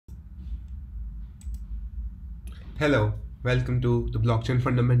Hello, welcome to the Blockchain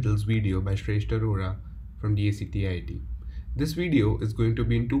Fundamentals video by Shreshth Arora from DSC TIET. This video is going to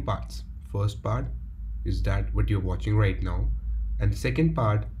be in two parts. First part is that what you're watching right now, and the second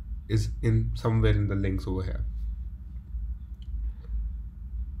part is in somewhere in the links over here.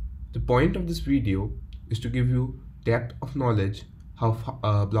 The point of this video is to give you depth of knowledge how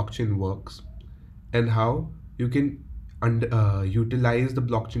blockchain works and how you can utilize the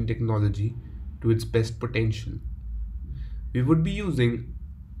blockchain technology to its best potential. We would be using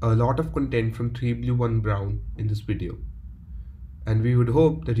a lot of content from 3 Blue 1 Brown in this video, and we would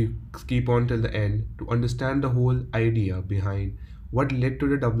hope that you keep on till the end to understand the whole idea behind what led to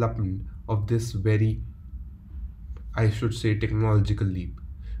the development of this very, I should say, technological leap.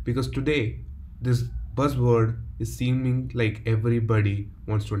 Because today this buzzword is seeming like everybody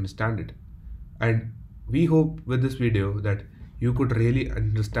wants to understand it, and we hope with this video that you could really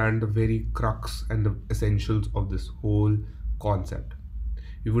understand the very crux and the essentials of this whole concept.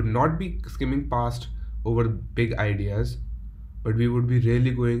 We would not be skimming past over big ideas, but we would be really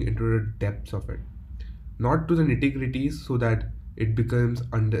going into the depths of it. Not to the nitty-gritties so that it becomes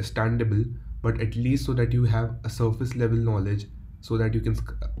understandable, but at least so that you have a surface level knowledge so that you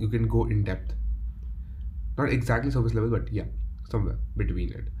can go in depth. Not exactly surface level, but yeah, somewhere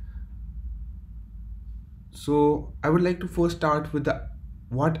between it. So I would like to first start with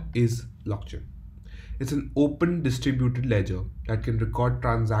what is blockchain. It's an open distributed ledger that can record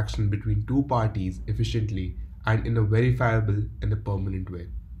transactions between two parties efficiently and in a verifiable and a permanent way.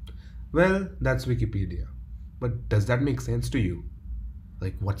 Well, that's Wikipedia. But does that make sense to you?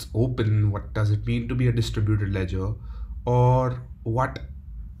 Like, what's open? What does it mean to be a distributed ledger? Or what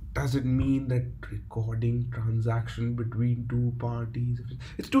does it mean that recording transaction between two parties?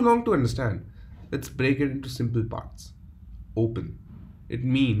 It's too long to understand. Let's break it into simple parts. Open. It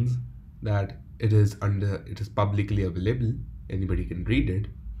means that it is publicly available, anybody can read it.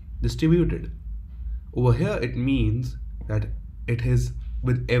 Distributed. Over here it means that it is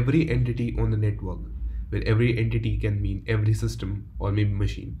with every entity on the network, where every entity can mean every system or maybe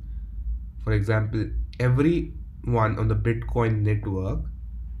machine. For example, everyone on the Bitcoin network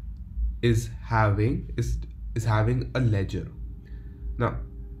is having a ledger. Now,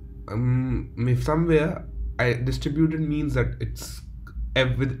 if somewhere distributed means that it's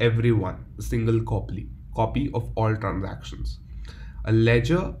with everyone, a single copy of all transactions. A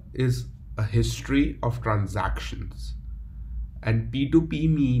ledger is a history of transactions, and P2P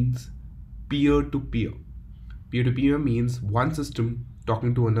means peer-to-peer. Peer-to-peer means one system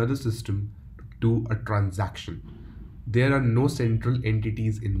talking to another system to do a transaction. There are no central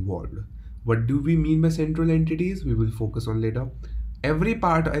entities involved. What do we mean by central entities? We will focus on later. Every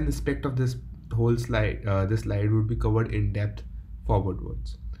part and aspect of this whole slide, this slide would be covered in depth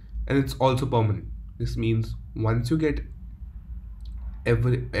forwardwards, and it's also permanent. This means once you get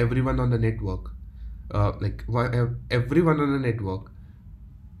everyone on the network, everyone on the network,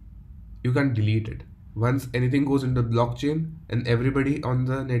 you can't delete it. Once anything goes into blockchain and everybody on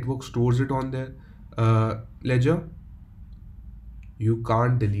the network stores it on their ledger, you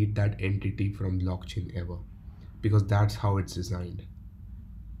can't delete that entity from blockchain ever, because that's how it's designed.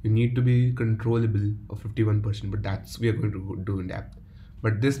 You need to be controllable of 51%, but that's we are going to do in depth.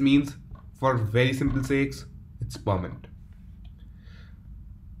 But this means, for very simple sakes, it's permanent.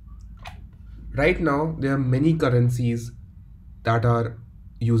 Right now, there are many currencies that are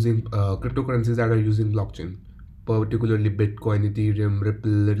using cryptocurrencies that are using blockchain, particularly Bitcoin, Ethereum, Ripple,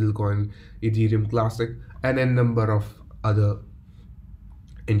 Littlecoin, Ethereum Classic, and a number of other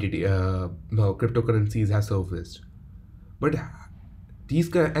cryptocurrencies have surfaced. But these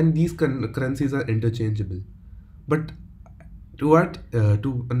currencies are interchangeable. But to a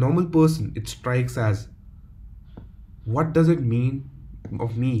normal person, it strikes as, what does it mean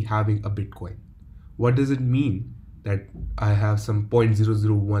of me having a Bitcoin? What does it mean that I have some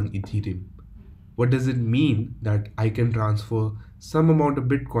 0.001 Ethereum? What does it mean that I can transfer some amount of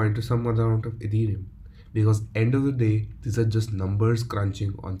Bitcoin to some other amount of Ethereum? Because end of the day, these are just numbers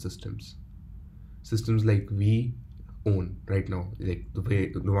crunching on systems like we own right now, like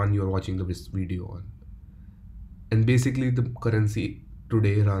the one you're watching this video on. And basically the currency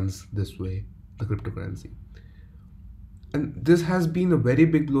today runs this way, the cryptocurrency. And this has been a very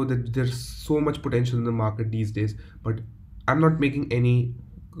big blow, that there's so much potential in the market these days. But I'm not making any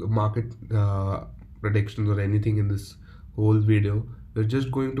market predictions or anything in this whole video. We're just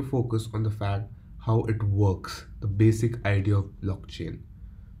going to focus on the fact how it works, the basic idea of blockchain,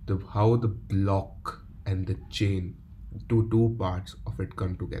 how the block and the chain, two parts of it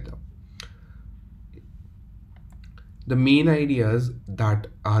come together. The main ideas that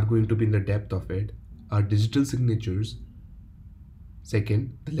are going to be in the depth of it are digital signatures.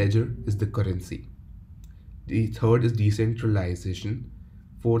 Second, the ledger is the currency. The third is decentralization.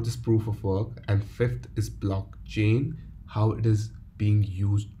 Fourth is proof of work. And fifth is blockchain, how it is being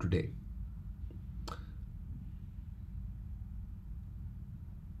used today.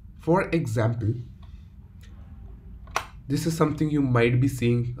 For example, this is something you might be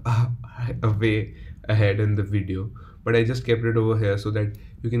seeing way ahead in the video, but I just kept it over here so that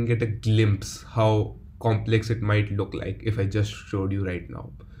you can get a glimpse how complex it might look like if I just showed you right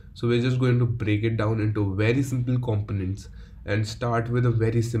now. So we're just going to break it down into very simple components and start with a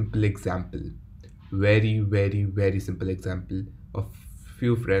very simple example. Very simple example of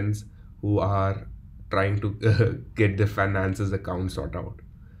few friends who are trying to get their finances account sorted out,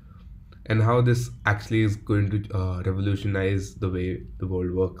 and how this actually is going to revolutionize the way the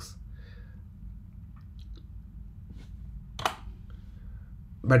world works.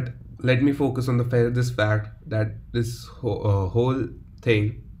 But let me focus on this fact that this whole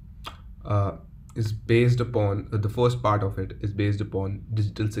thing is based upon the first part of it is based upon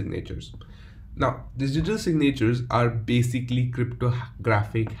digital signatures. Now, digital signatures are basically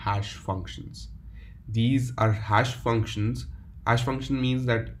cryptographic hash functions. These are hash functions. Hash function means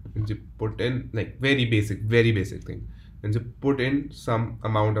that when you put in, like, very basic thing. When you put in some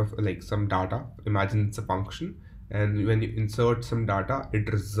amount of, like, some data, imagine it's a function, and when you insert some data, it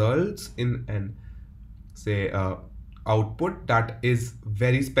results in an, say, output that is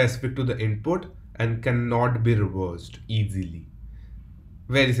very specific to the input and cannot be reversed easily.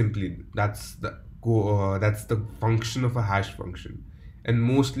 Very simply, that's the function of a hash function, and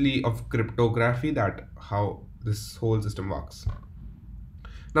mostly of cryptography, that how this whole system works.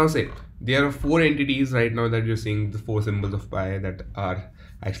 Now, say there are four entities right now that you're seeing, the four symbols of pi that are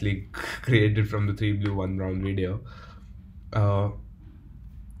actually created from the 3 blue 1 brown video. How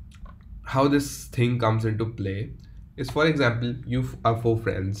this thing comes into play is, for example, you are four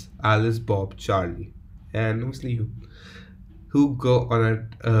friends: Alice, Bob, Charlie, and mostly you, who go on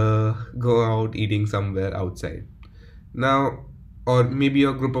go out eating somewhere outside. Now, or maybe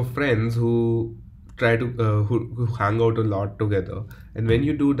a group of friends who try to who hang out a lot together, and when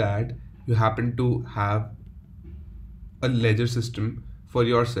you do that, you happen to have a ledger system for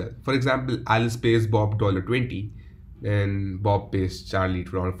yourself. For example, Alice pays Bob $20, and Bob pays Charlie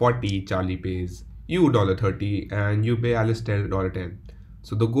 $40, Charlie pays you $30, and you pay Alice $10.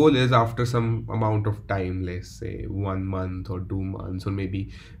 So the goal is, after some amount of time, let's say 1 month or 2 months, or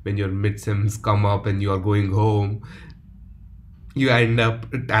maybe when your midterms come up and you are going home, you end up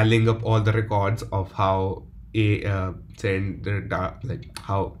tallying up all the records of how send the like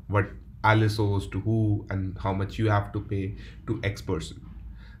how what Alice owes to who, and how much you have to pay to X person.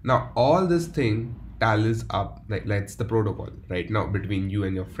 Now all this thing tallies up, like that's the protocol right now between you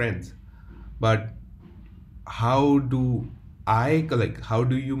and your friends. But how do how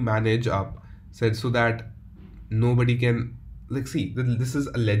do you manage up said so that nobody can, like, see, this is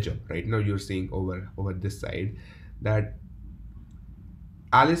a ledger right now you're seeing over this side, that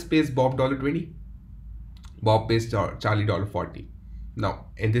Alice pays Bob $20, Bob pays Charlie $40. Now,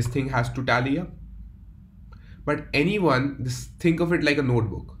 and this thing has to tally up. But anyone, think of it like a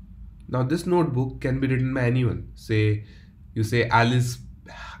notebook. Now, this notebook can be written by anyone. Say, you say Alice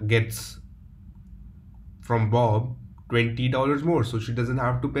gets from Bob $20 more, so she doesn't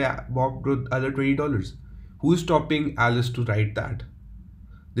have to pay Bob the other $20. Who's stopping Alice to write that?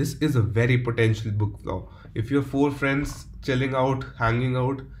 This is a very potential book flaw. If you're four friends chilling out, hanging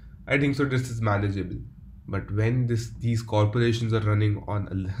out, I think so this is manageable. But when these corporations are running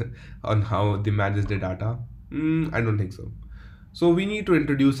on on how they manage their data, I don't think so. So we need to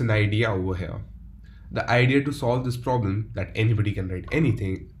introduce an idea over here. The idea to solve this problem, that anybody can write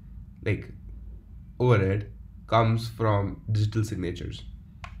anything like over it, comes from digital signatures.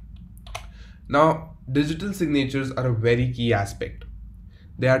 Now, digital signatures are a very key aspect.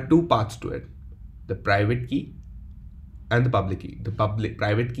 There are two parts to it: the private key and the public key. The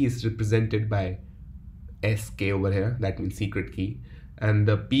private key is represented by SK over here, that means secret key, and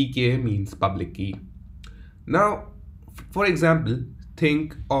the PK means public key. Now, for example,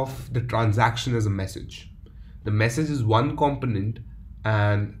 think of the transaction as a message. The message is one component,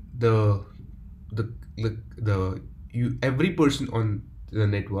 and every person on the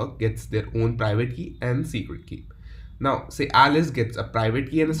network gets their own private key and secret key. Now, say Alice gets a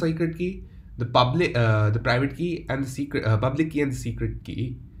private key and a secret key. The private key and the secret, public key and the secret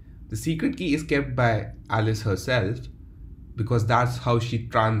key. The secret key is kept by Alice herself, because that's how she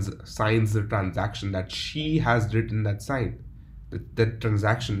signs the transaction that she has written that sign. The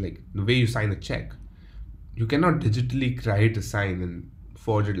transaction, like the way you sign a check, you cannot digitally write a sign and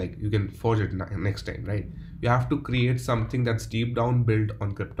forge it, like you can forge it next time, right? You have to create something that's deep down built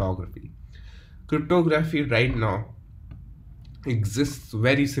on cryptography. Cryptography right now exists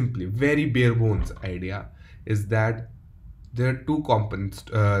very simply, very bare bones idea is that there are two components,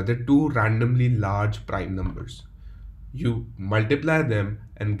 there are two randomly large prime numbers. You multiply them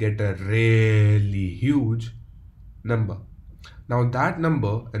and get a really huge number. Now that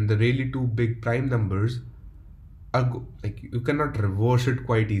number and the really two big prime numbers are like you cannot reverse it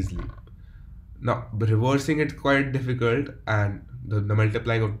quite easily. Now reversing it quite difficult, and the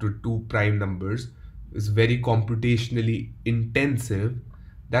multiplying of the two prime numbers is very computationally intensive.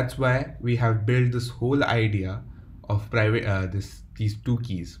 That's why we have built this whole idea of private these two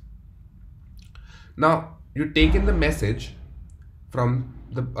keys. Now you take in the message from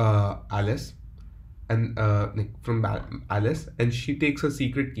the Alice, and Alice, and she takes a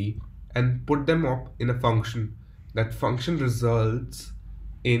secret key and put them up in a function. That function results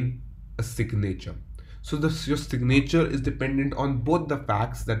in a signature. So your signature is dependent on both the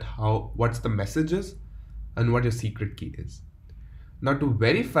facts that what's the messages and what your secret key is. Now to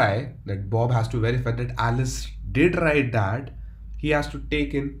verify that, Bob has to verify that Alice did write that, he has to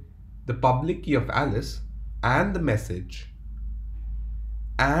take in the public key of Alice and the message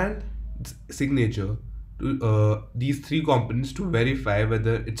and signature to these three components to verify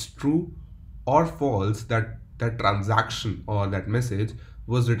whether it's true or false that that transaction or that message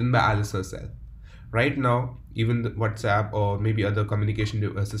was written by Alice herself. Right now, even the WhatsApp or maybe other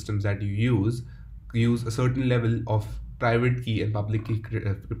communication systems that you use a certain level of private key and public key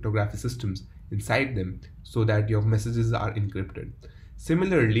cryptography systems inside them so that your messages are encrypted.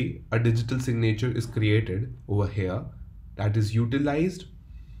 Similarly, a digital signature is created over here that is utilized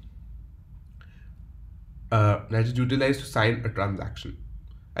to sign a transaction.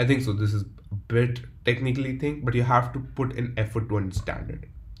 I think so. This is a bit technically thing, but you have to put in effort to understand it.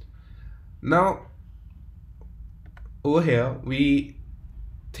 Now, over here, we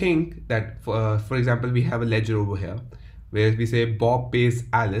think that, for example, we have a ledger over here where we say Bob pays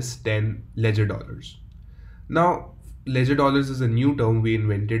Alice 10 ledger dollars. Now, ledger dollars is a new term we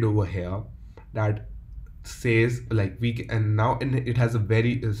invented over here that says like and now it has a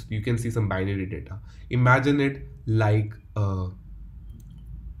very, you can see some binary data. Imagine it like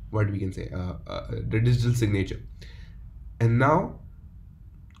what we can say the digital signature. And now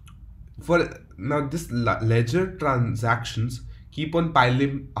this ledger transactions keep on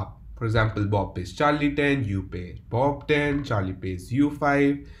piling up. For example, Bob pays Charlie 10, you pay Bob 10, Charlie pays you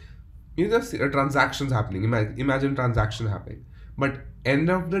 5. You just see transactions happening. Imagine transaction happening. But end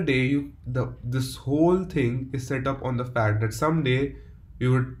of the day, this whole thing is set up on the fact that someday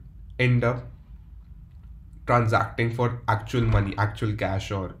you would end up transacting for actual money, actual cash,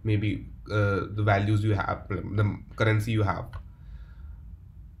 or maybe the values you have, the currency you have.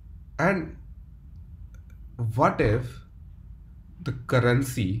 And what if the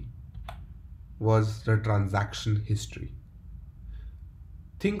currency was the transaction history?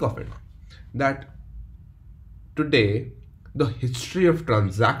 Think of it, that today the history of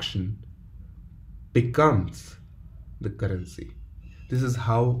transaction becomes the currency. This is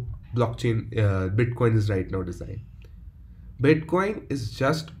how blockchain Bitcoin is right now designed. Bitcoin is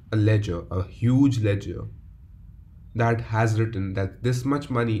just a ledger, a huge ledger that has written that this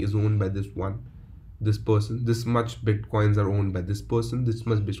much money is owned by this person, this much bitcoins are owned by this person, this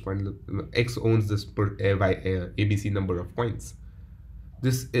much bitcoin, X owns this ABC number of coins.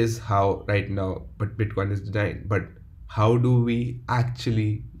 This is how right now but Bitcoin is designed. But how do we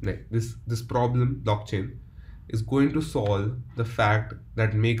actually, like this problem blockchain is going to solve the fact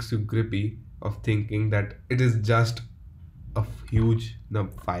that makes you grippy of thinking that it is just a huge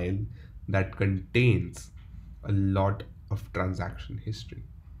file that contains a lot of transaction history.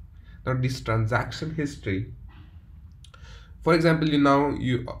 Now this transaction history, for example,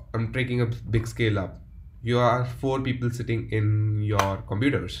 I'm taking a big scale up. You are 4 people sitting in your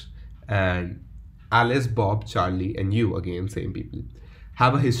computers, and Alice, Bob, Charlie, and you, again same people,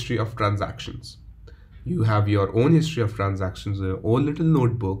 have a history of transactions. You have your own history of transactions, your own little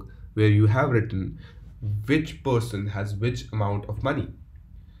notebook where you have written which person has which amount of money.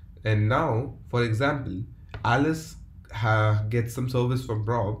 And now, for example, Alice gets some service from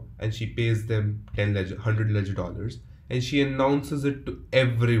Bob and she pays them 100 ledger dollars, and she announces it to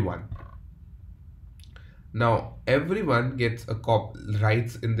everyone. Now everyone gets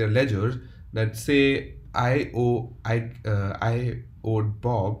writes in their ledgers that say I owed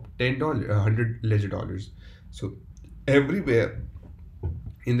Bob $10 100 ledger dollars. So everywhere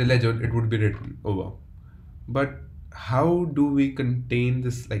in the ledger it would be written over. But how do we contain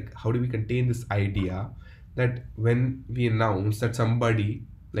this, like how do we contain this idea that when we announce that somebody,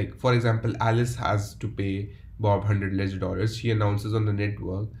 like for example, Alice has to pay Bob $100 ledger, she announces on the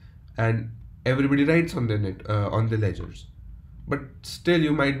network, and everybody writes on the on the ledgers. But still,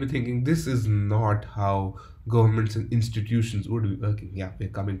 you might be thinking this is not how governments and institutions would be working. Yeah, we're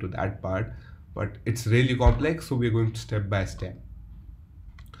coming to that part, but it's really complex, so we're going step by step.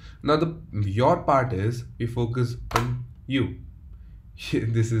 Now, the your part is we focus on you.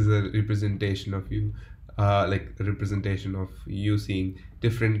 This is a representation of you, like a representation of you seeing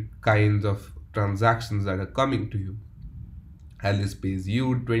different kinds of transactions that are coming to you. Alice pays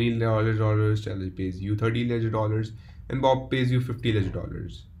you $20 Alice pays you $30 and Bob pays you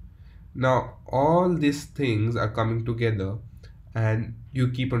 $50. Now all these things are coming together and you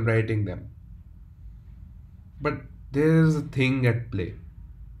keep on writing them. But there's a thing at play.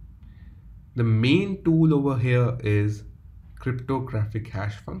 The main tool over here is cryptographic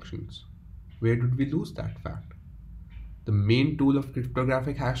hash functions. Where did we lose that fact? The main tool of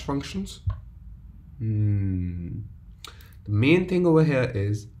cryptographic hash functions? The main thing over here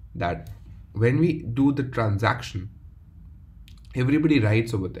is that when we do the transaction, everybody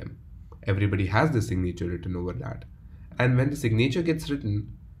writes over them. Everybody has the signature written over that. And when the signature gets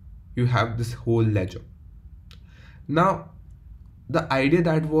written, you have this whole ledger. Now, the idea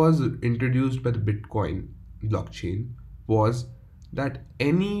that was introduced by the Bitcoin blockchain was that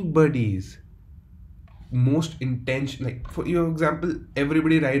anybody's most intention, like for your example,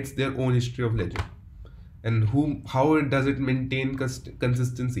 everybody writes their own history of ledger, and how does it maintain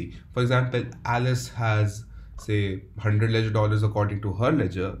consistency? For example, Alice has say $100 according to her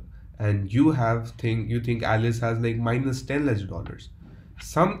ledger, and you think Alice has like minus $10.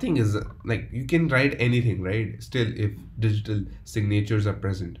 Something is like, you can write anything, right? Still, if digital signatures are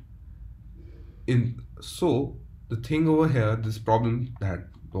present in, so the thing over here, this problem that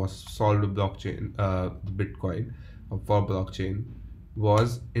was solved with blockchain, the Bitcoin for blockchain,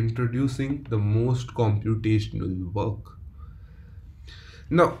 was introducing the most computational work.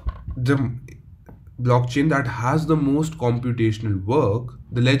 Now, the blockchain that has the most computational work,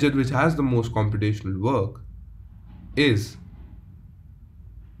 the ledger which has the most computational work, is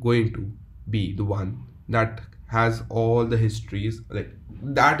going to be the one that has all the histories, like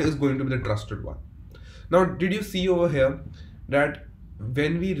that is going to be the trusted one. Now, did you see over here that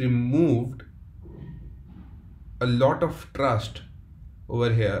when we removed a lot of trust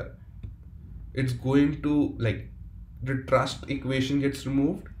over here, it's going to, like, the trust equation gets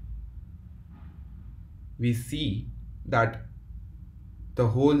removed. We see that the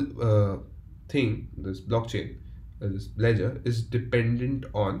whole thing, this blockchain, this ledger, is dependent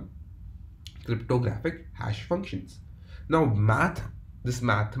on cryptographic hash functions. Now, this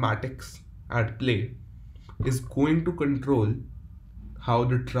mathematics at play is going to control how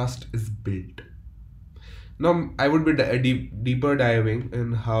the trust is built. Now, I would be deeper diving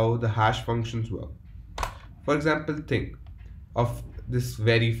in how the hash functions work. For example, think of this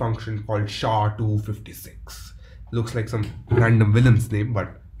very function called SHA-256. Looks like some random villain's name,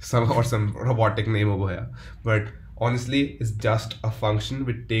 but some robotic name over here. But honestly, it's just a function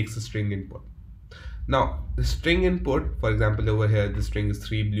which takes a string input. Now, the string input, for example, over here, the string is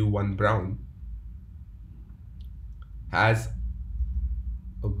 3 blue, 1 brown, has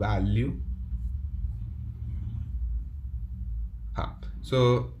a value.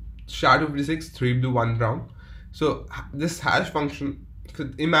 So SHA-256, 3 blue, 1 brown. So this hash function,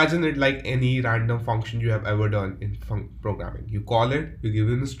 imagine it like any random function you have ever done in programming. You call it, you give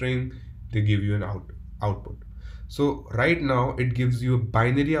it a string, they give you an output. So right now it gives you a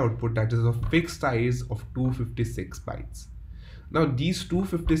binary output that is of fixed size of 256 bytes. Now these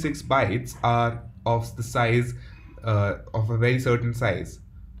 256 bytes are of the size of a very certain size.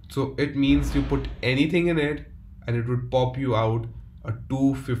 So it means you put anything in it and it would pop you out a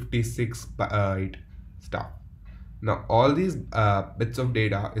 256 byte stuff. Now all these bits of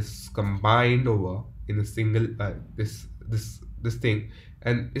data is combined over in a single this thing,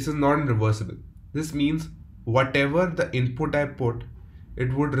 and this is non-reversible. This means whatever the input I put,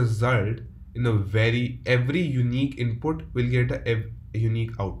 it would result in every unique input will get a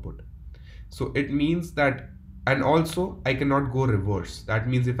unique output. So it means that, and also I cannot go reverse. That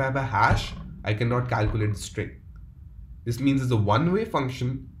means if I have a hash, I cannot calculate the string. This means it's a one-way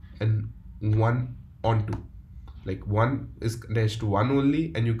function and 1 on 2. Like 1 is attached to 1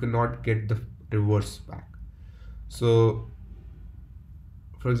 only, and you cannot get the reverse back. So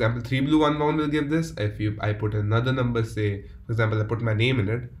for example, 3 blue, 1 brown will give this. If I put another number, say for example I put my name in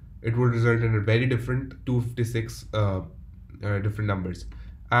it, it would result in a very different 256 different numbers.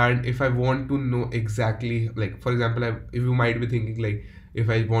 And if I want to know exactly, like for example, if you might be thinking like, if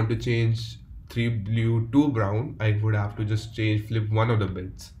I want to change 3 blue 2 brown, I would have to just flip one of the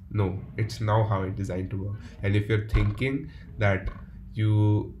bits. No, it's now how it's designed to work. And if you're thinking that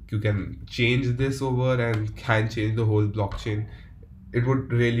you can change this over and can change the whole blockchain, it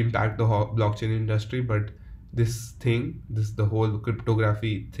would really impact the whole blockchain industry. But the whole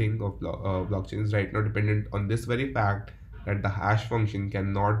cryptography thing of blockchain is right now dependent on this very fact that the hash function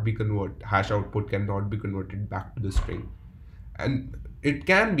cannot be converted, hash output cannot be converted back to the string. And it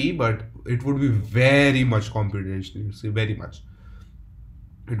can be, but it would be very much computational, see, very much.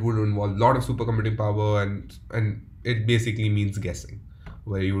 It would involve a lot of supercomputing power, and it basically means guessing,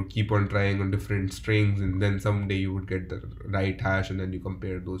 where you would keep on trying on different strings, and then someday you would get the right hash, and then you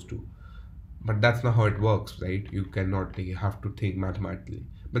compare those two. But that's not how it works, right? You cannot, you have to think mathematically.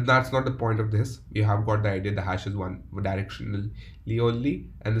 But that's not the point of this. You have got the idea the hash is one directionally only,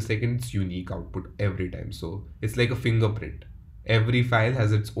 and the second, it's unique output every time. So it's like a fingerprint. Every file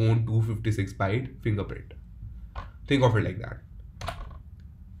has its own 256 byte fingerprint. Think of it like that.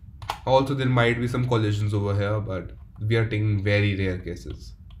 Also, there might be some collisions over here, but we are taking very rare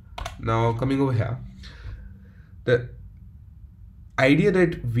cases. Now, coming over here, the idea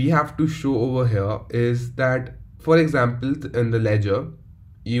that we have to show over here is that, for example, in the ledger,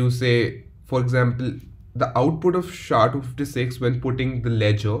 you say, for example, the output of SHA-256 when putting the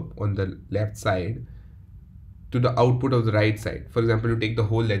ledger on the left side to the output of the right side. For example, you take the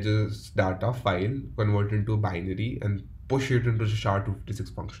whole ledger's data file, convert it into a binary, and push it into the SHA-256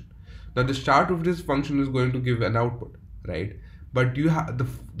 function. Now, the SHA-256 function is going to give an output, right? But you have the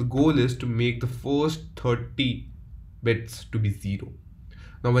goal is to make the first 30 bits to be 0.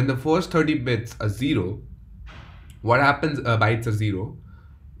 Now, when the first 30 bits are 0, what happens? Bytes are 0.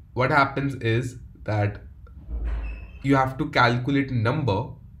 What happens is that you have to calculate a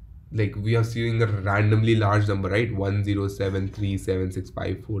number. Like, we are seeing a randomly large number, right?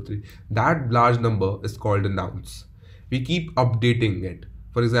 107376543. That large number is called a nonce. We keep updating it.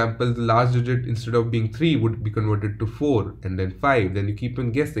 For example, the last digit, instead of being 3, would be converted to 4 and then 5. Then you keep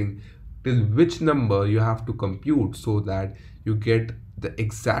on guessing till which number you have to compute so that you get the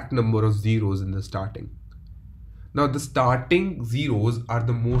exact number of zeros in the starting. Now, the starting zeros are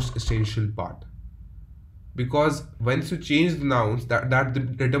the most essential part, because once you change the nonce, that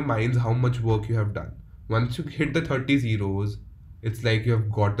determines how much work you have done. Once you hit the 30 zeros, it's like you have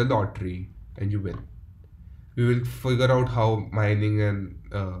got the lottery and you win. We will figure out how mining and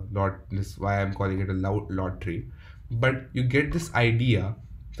why I'm calling it a lottery. But you get this idea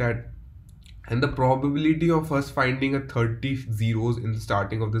that, and the probability of us finding a 30 zeros in the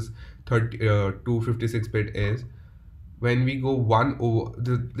starting of this 256 bit is, when we go 1 over,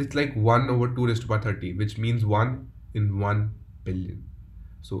 it's like 1 over 2 raised to the power 30, which means 1 in 1 billion.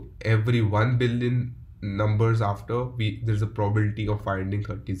 So every 1 billion numbers after, there's a probability of finding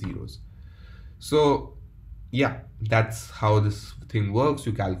 30 zeros. So yeah, that's how this thing works.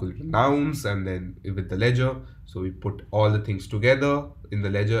 You calculate the nonce and then with the ledger. So we put all the things together in the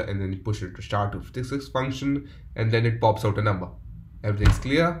ledger and then you push it to SHA-256 function, and then it pops out a number. Everything's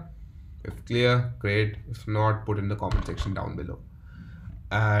clear? If clear, great. If not, put in the comment section down below.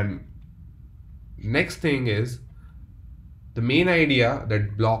 And next thing is, the main idea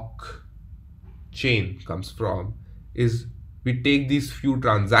that blockchain comes from is, we take these few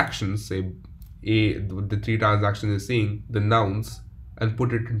transactions, say the 3 transactions is seeing, the nonce, and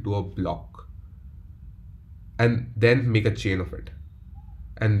put it into a block, and then make a chain of it.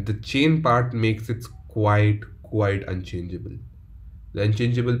 And the chain part makes it quite unchangeable. The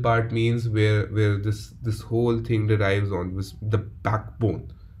unchangeable part means where this whole thing derives on the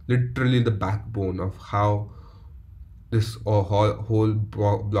backbone, literally the backbone of how this whole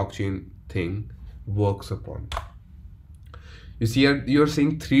blockchain thing works upon. You see, you're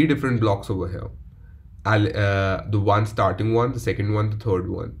seeing 3 different blocks over here. The one starting one, the second one, the third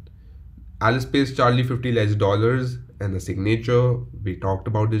one. Alice pays Charlie $50 ledger dollars and a signature. We talked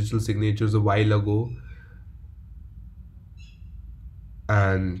about digital signatures a while ago.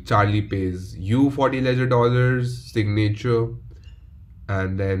 And Charlie pays you $40 ledger dollars, signature.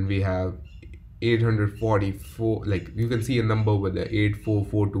 And then we have 844, like you can see a number with the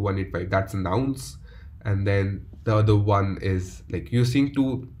 8442185, that's a nonce. And then the other one is, like, you're seeing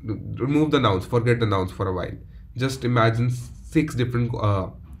remove the nonce, forget the nonce for a while. Just imagine 6 different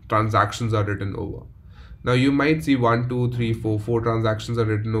transactions are written over. Now you might see 1, 2, 3, 4 transactions are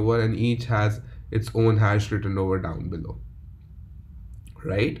written over, and each has its own hash written over down below,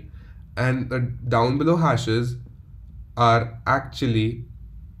 right? And the down below hashes are actually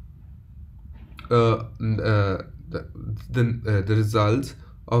the results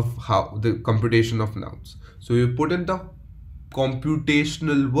of how the computation of nonce. So you put in the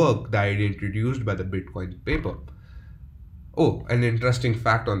computational work, the idea introduced by the Bitcoin paper. Oh, an interesting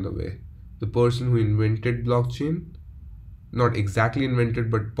fact on the way. The person who invented blockchain, not exactly invented,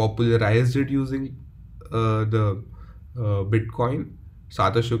 but popularized it using the Bitcoin,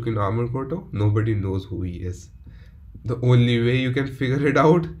 Satoshi Nakamoto, nobody knows who he is. The only way you can figure it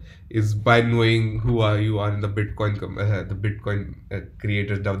out is by knowing you are in the Bitcoin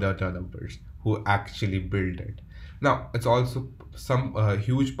creators, developers who actually built it. Now it's also some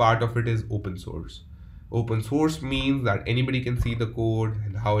huge part of it is open source. Open source means that anybody can see the code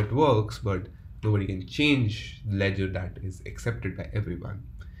and how it works, but nobody can change the ledger that is accepted by everyone.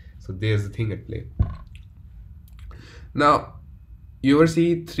 So there's the thing at play. Now you ever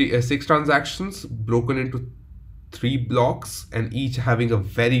see six transactions broken into 3 blocks and each having a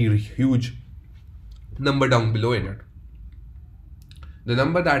very huge number down below in it? The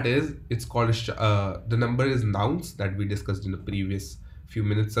number that is, it's called the number is nonce that we discussed in the previous few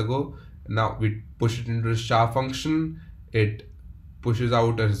minutes ago. Now we push it into the SHA function, it pushes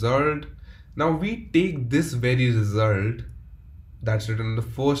out a result. Now we take this very result that's written on the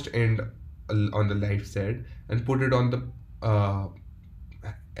first end on the left side and put it on the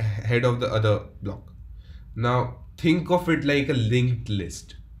head of the other block. Now think of it like a linked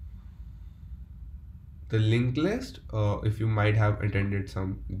list. The linked list, if you might have attended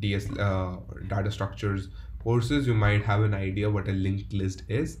some data structures courses, you might have an idea what a linked list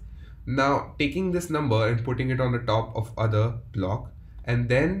is. Now taking this number and putting it on the top of other block, and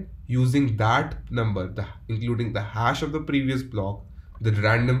then using that number, including the hash of the previous block, the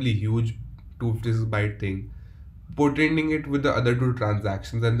randomly huge 256 byte thing, putting it with the other 2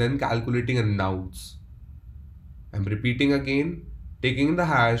 transactions, and then calculating a nonce. I'm repeating again, taking the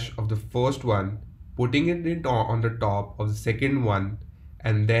hash of the first one, putting it on the top of the second one,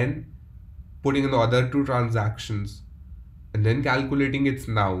 and then putting in the other 2 transactions, and then calculating its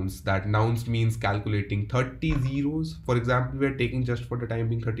nonce. That nonce means calculating 30 zeros. For example, we are taking just for the time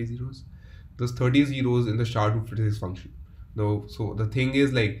being 30 zeros. Those 30 zeros in the SHA-256 function. No, so the thing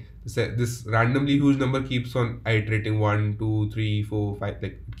is like this randomly huge number keeps on iterating 1, 2, 3, 4, 5,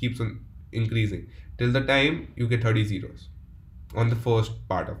 like it keeps on increasing till the time you get 30 zeros on the first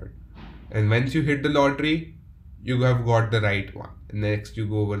part of it. And once you hit the lottery, you have got the right one. And next you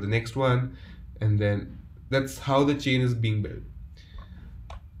go over the next one, and then that's how the chain is being built.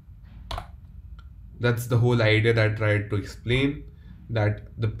 That's the whole idea that I tried to explain, that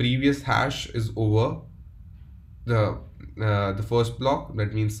the previous hash is over the first block.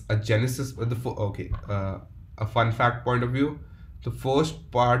 That means a genesis. A fun fact point of view, the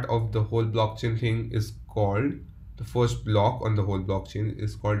first part of the whole blockchain thing is called, the first block on the whole blockchain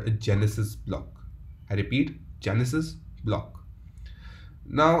is called a genesis block. I repeat, genesis block.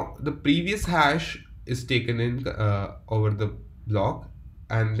 Now the previous hash is taken in over the block,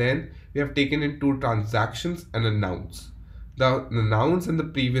 and then we have taken in 2 transactions and a nonce. The nonce and the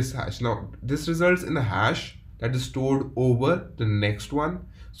previous hash. Now this results in a hash that is stored over the next one.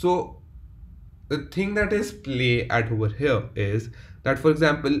 So the thing that is play at over here is that, for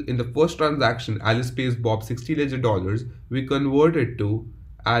example, in the first transaction, Alice pays Bob 60 ledger dollars. We convert it to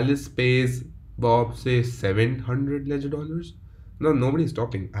Alice pays Bob, say, 700 ledger dollars. Now nobody's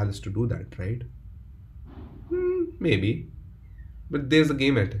stopping Alice to do that, right? Maybe, but there's a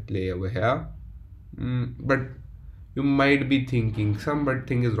game at play over here. But you might be thinking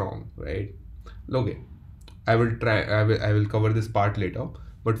something is wrong, right? Okay, I will cover this part later,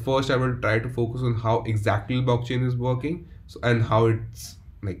 but first I will try to focus on how exactly blockchain is working, and how it's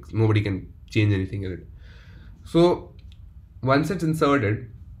like nobody can change anything in it. So once it's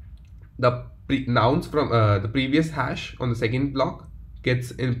inserted, the nonce from the previous hash on the second block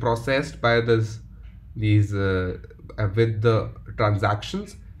gets processed by these with the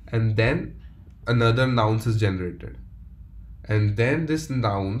transactions, and then another nonce is generated, and then this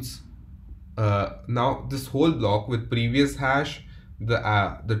nonce, now this whole block with previous hash,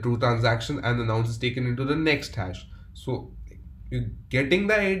 the 2 transaction and the nonce is taken into the next hash. So you're getting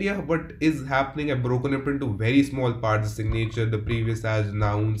the idea of what is happening. I've broken up into very small parts: the signature, the previous hash,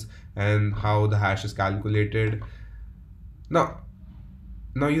 nonce, and how the hash is calculated. Now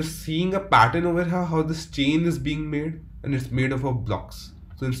you're seeing a pattern over here, how this chain is being made, and it's made up of blocks.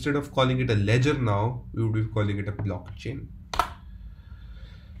 So instead of calling it a ledger, now we would be calling it a blockchain.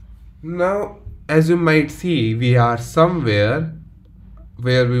 Now, as you might see, we are somewhere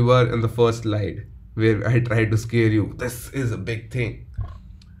where we were in the first slide, where I tried to scare you. This is a big thing.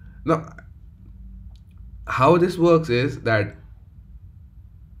 Now, how this works is that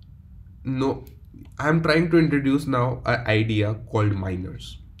I'm trying to introduce now an idea called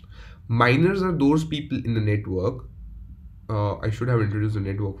miners. Miners are those people in the network I should have introduced the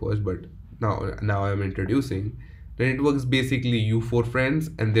network first, but now I'm introducing. The network is basically you four friends,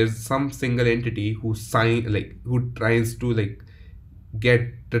 and there's some single entity who tries to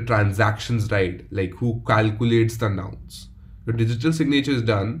get the transactions right, like who calculates the amounts. The digital signature is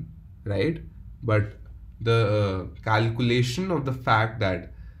done, right? But the calculation of the fact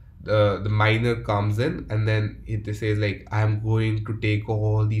that the miner comes in and then it says like, I'm going to take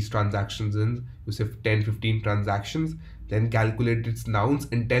all these transactions in, you say 10-15 transactions, then calculate its nouns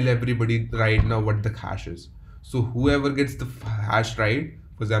and tell everybody right now what the hash is. So whoever gets the hash right,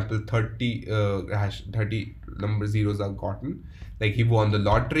 for example 30 number zeros are gotten, like he won the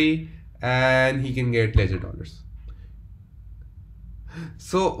lottery and he can get ledger dollars.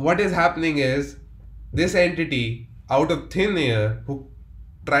 So what is happening is, this entity out of thin air who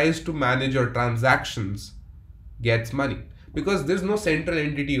tries to manage your transactions gets money, because there's no central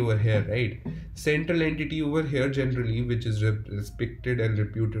entity over here, right? Central entity over here generally, which is respected and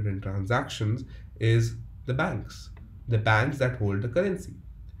reputed in transactions, is the banks that hold the currency.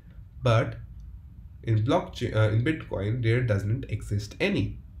 But in blockchain, in Bitcoin, there doesn't exist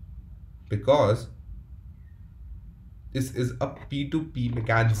any, because this is a P2P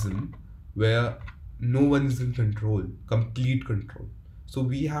mechanism where no one is in control, complete control. So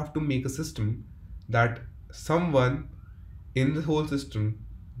we have to make a system that someone in the whole system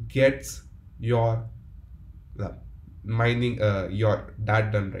gets your mining, your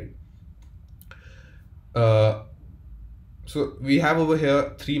that done right. So we have over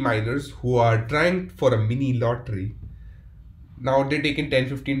here 3 miners who are trying for a mini lottery. Now they take in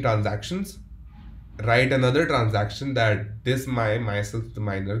 10-15 transactions, write another transaction that this myself the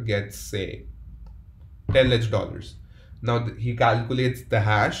miner gets, say, 10 ledger dollars. Now he calculates the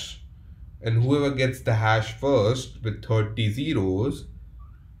hash, and whoever gets the hash first with 30 zeros,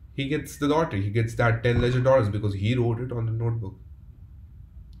 he gets the lottery. He gets that 10 ledger dollars because he wrote it on the notebook.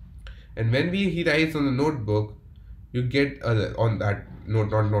 And when he writes on the notebook, you get on that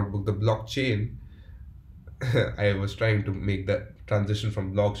notebook, the blockchain. I was trying to make the transition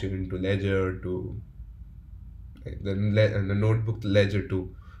from blockchain into ledger to the notebook to ledger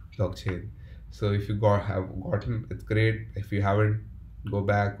to blockchain. So if you have gotten, it's great. If you haven't, go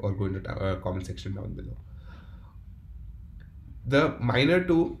back or go into the comment section down below. The miner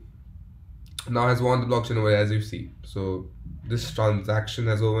 2 now has won the blockchain over, as you see. So this transaction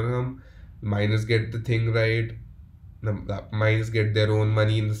has overcome. Miners get the thing right. The miners get their own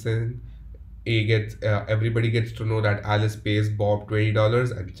money in the thing. Everybody gets to know that Alice pays Bob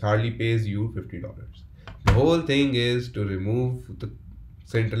 $20 and Charlie pays you $50. The whole thing is to remove the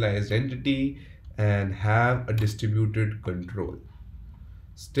centralized entity and have a distributed control.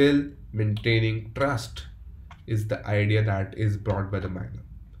 Still maintaining trust is the idea that is brought by the miner.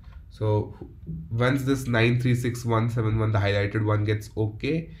 So once this 9361171, the highlighted one, gets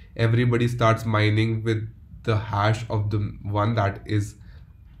okay, everybody starts mining with the hash of the one that is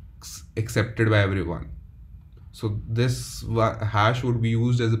accepted by everyone. So this hash would be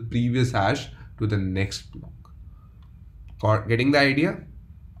used as a previous hash to the next block. Getting the idea?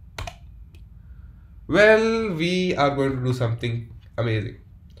 Well, we are going to do something amazing.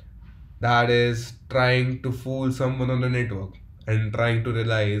 That is trying to fool someone on the network and trying to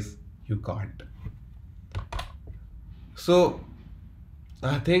realize you can't. So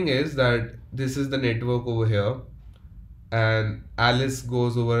the thing is that this is the network over here, and Alice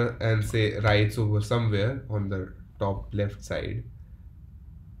goes over and writes over somewhere on the top left side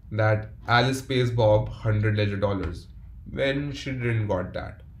that Alice pays Bob 100 ledger dollars when she didn't got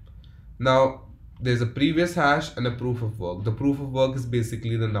that. Now there's a previous hash and a proof of work. The proof of work is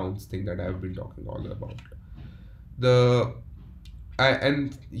basically the nouns thing that I've been talking all about.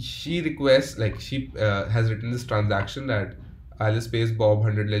 And she requests, like she has written this transaction that Alice pays Bob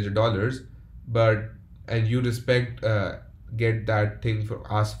 100 ledger dollars, and you get that thing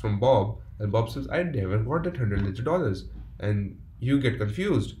asked from Bob, and Bob says, I never got that 100 ledger dollars, and you get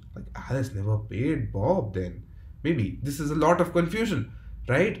confused, like Alice never paid Bob. Then maybe this is a lot of confusion,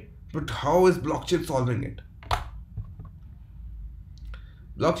 right? But how is blockchain solving it?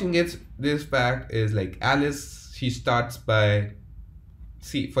 Blockchain gets this fact is like Alice, she starts by,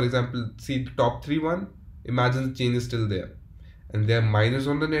 for example, the top 3 one, imagine the chain is still there and there are miners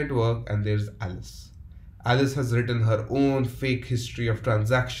on the network, and there's Alice. Alice has written her own fake history of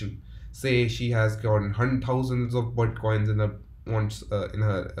transaction. Say she has gotten thousands of bitcoins in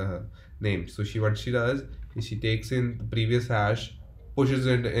her name. So what she does is she takes in the previous hash, pushes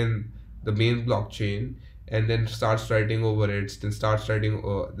it in the main blockchain, and then starts writing over it, then starts writing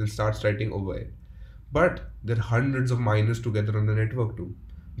over it. But there are hundreds of miners together on the network too.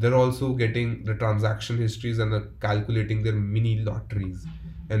 They're also getting the transaction histories and calculating their mini lotteries.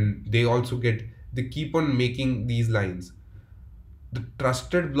 And they keep on making these lines. The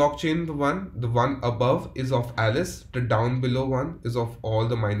trusted blockchain, the one above is of Alice, the down below one is of all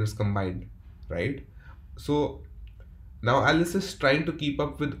the miners combined, right? So now Alice is trying to keep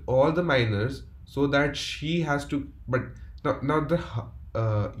up with all the miners so that she has to, but now the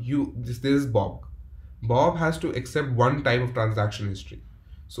this is Bob. Bob has to accept one type of transaction history.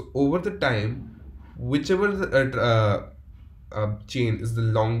 So over the time, whichever chain is the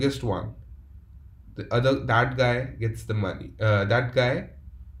longest one, that guy gets the money. That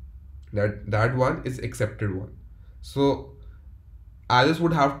one is accepted one. So Alice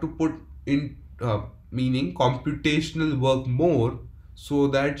would have to put in meaning computational work more so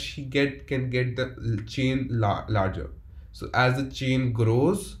that she can get the chain larger. So as the chain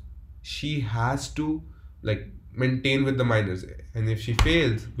grows, she has to like maintain with the miners, and if she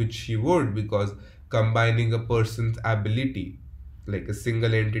fails, which she would, because combining a person's ability, like a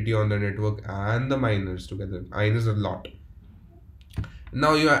single entity on the network and the miners together, miners a lot.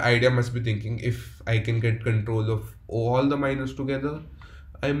 Now your idea must be thinking, if I can get control of all the miners together,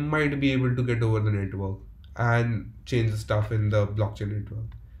 I might be able to get over the network and change the stuff in the blockchain network.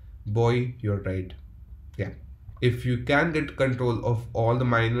 Boy, you're right. Yeah. If you can get control of all the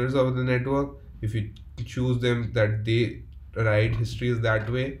miners over the network, if you choose them that they write histories that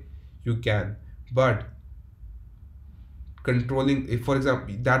way, you can. But controlling, if for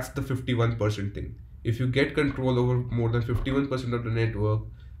example, that's the 51% thing. If you get control over more than 51% of the network,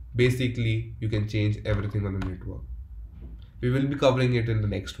 basically you can change everything on the network. We will be covering it in the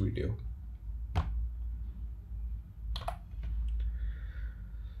next video.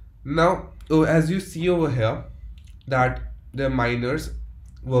 Now, as you see over here, that the miners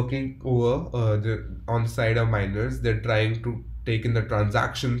working over on the side of miners, they're trying to take in the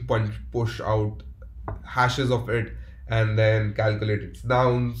transaction, push out hashes of it, and then calculate its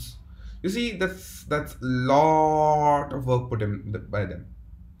downs. You see, that's lot of work put in by them.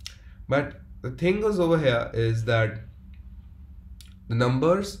 But the thing is over here is that the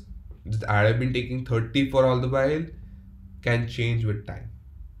numbers that have been taking 30 for all the while can change with time.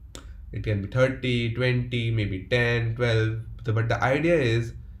 It can be 30, 20, maybe 10, 12. But the idea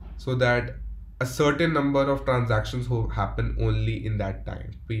is so that a certain number of transactions will happen only in that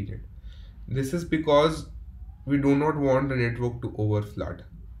time period. This is because we do not want the network to overflood.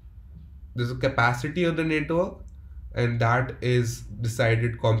 There's a capacity of the network, and that is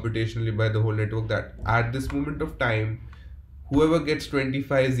decided computationally by the whole network, that at this moment of time, whoever gets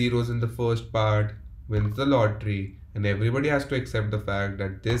 25 zeros in the first part wins the lottery, and everybody has to accept the fact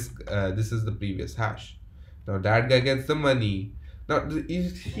that this is the previous hash. Now that guy gets the money. Now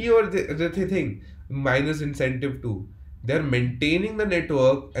here the thing, minus incentive too. They're maintaining the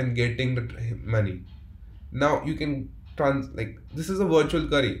network and getting the money. Now you can this is a virtual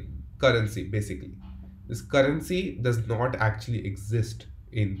currency basically. This currency does not actually exist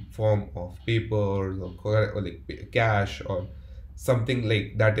in form of papers or like cash or something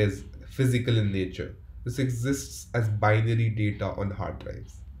like that is physical in nature. This exists as binary data on hard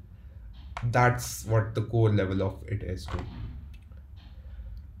drives. That's what the core level of it is too.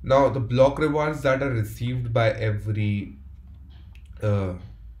 Now the block rewards that are received by every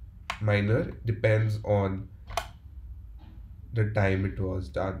miner depends on the time it was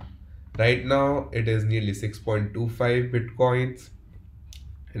done. Right now it is nearly 6.25 bitcoins,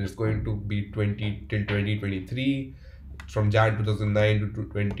 and it's going to be 20 till 2023. From Jan 2009 to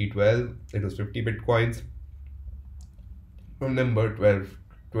 2012 it was 50 bitcoins. From November 12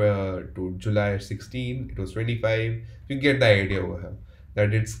 to July 16 it was 25. You get the idea over here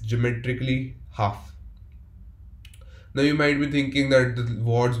that it's geometrically half. Now you might be thinking that the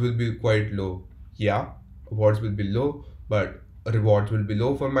rewards will be quite low. Yeah, rewards will be low, but rewards will be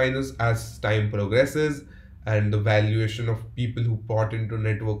low for miners as time progresses, and the valuation of people who bought into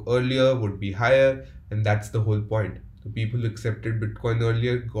network earlier would be higher, and that's the whole point. The people who accepted Bitcoin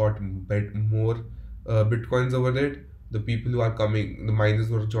earlier got more Bitcoins over it. The people who are coming, the miners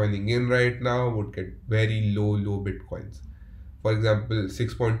who are joining in right now would get very low Bitcoins. For example,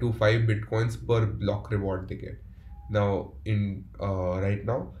 6.25 Bitcoins per block reward they get. Now in right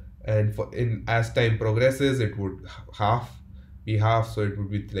now, and as time progresses, it would be half, so it would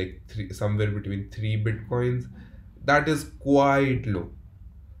be like somewhere between 3 Bitcoins. That is quite low.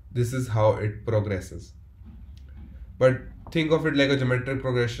 This is how it progresses. But think of it like a geometric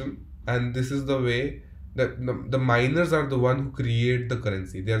progression, and this is the way that the miners are the one who create the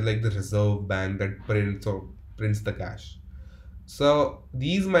currency. They are like the reserve bank that prints the cash. So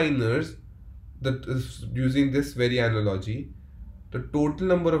these miners, that is using this very analogy, The total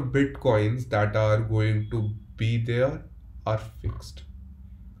number of bitcoins that are going to be there are fixed,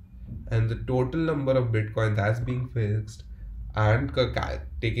 and the total number of bitcoin that's being fixed, and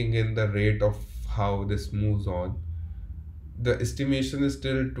taking in the rate of how this moves on, the estimation is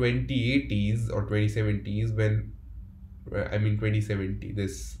still 2080s or 2070s, when I mean 2070,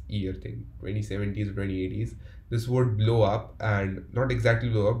 this year thing, 2070s or 2080s, this would blow up, and not exactly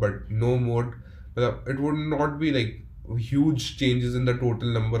blow up, but no more. It would not be like huge changes in the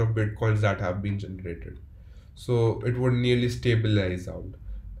total number of bitcoins that have been generated. So it would nearly stabilize out,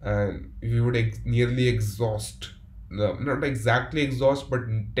 and we would nearly exhaust, no, not exactly exhaust, but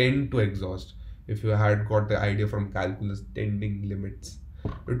tend to exhaust. If you had got the idea from calculus, tending limits,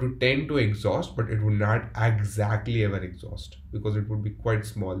 it would tend to exhaust, but it would not exactly ever exhaust, because it would be quite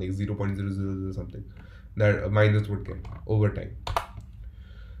small, like 0.000 something, that miners would get over time.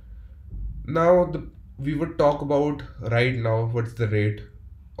 Now we would talk about right now what's the rate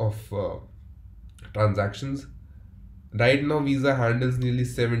of transactions. Right now Visa handles nearly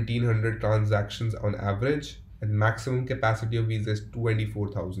 1700 transactions on average, and maximum capacity of Visa is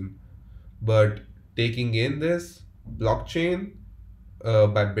 24,000. But taking in this blockchain,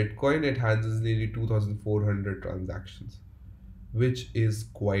 by Bitcoin, it handles nearly 2,400 transactions, which is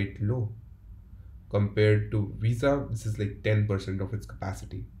quite low compared to Visa. This is like 10% of its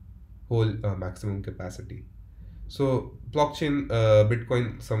capacity, whole maximum capacity. So blockchain,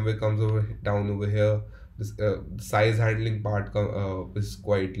 Bitcoin somewhere comes down over here. This the size handling part is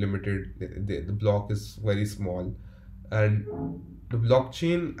quite limited. The block is very small, and the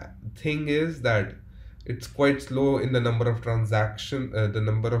blockchain thing is that it's quite slow in the number of the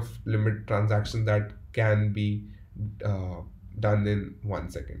number of limit transactions that can be uh, done in 1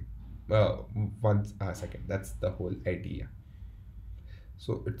 second. Uh, 1 second. That's the whole idea.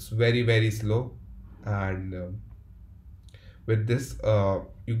 So it's very very slow, and with this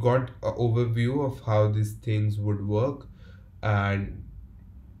you got an overview of how these things would work, and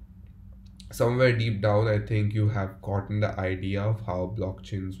somewhere deep down I think you have gotten the idea of how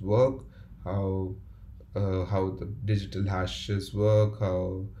blockchains work, how the digital hashes work,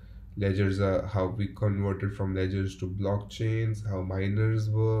 how ledgers are, how we converted from ledgers to blockchains, how miners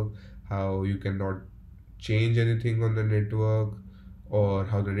work, how you cannot change anything on the network, or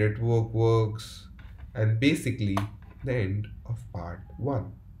how the network works, and basically the end of part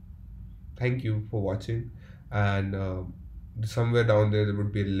 1. Thank you for watching, and somewhere down there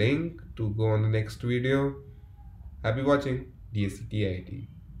would be a link to go on the next video. Happy watching. DSC TIET.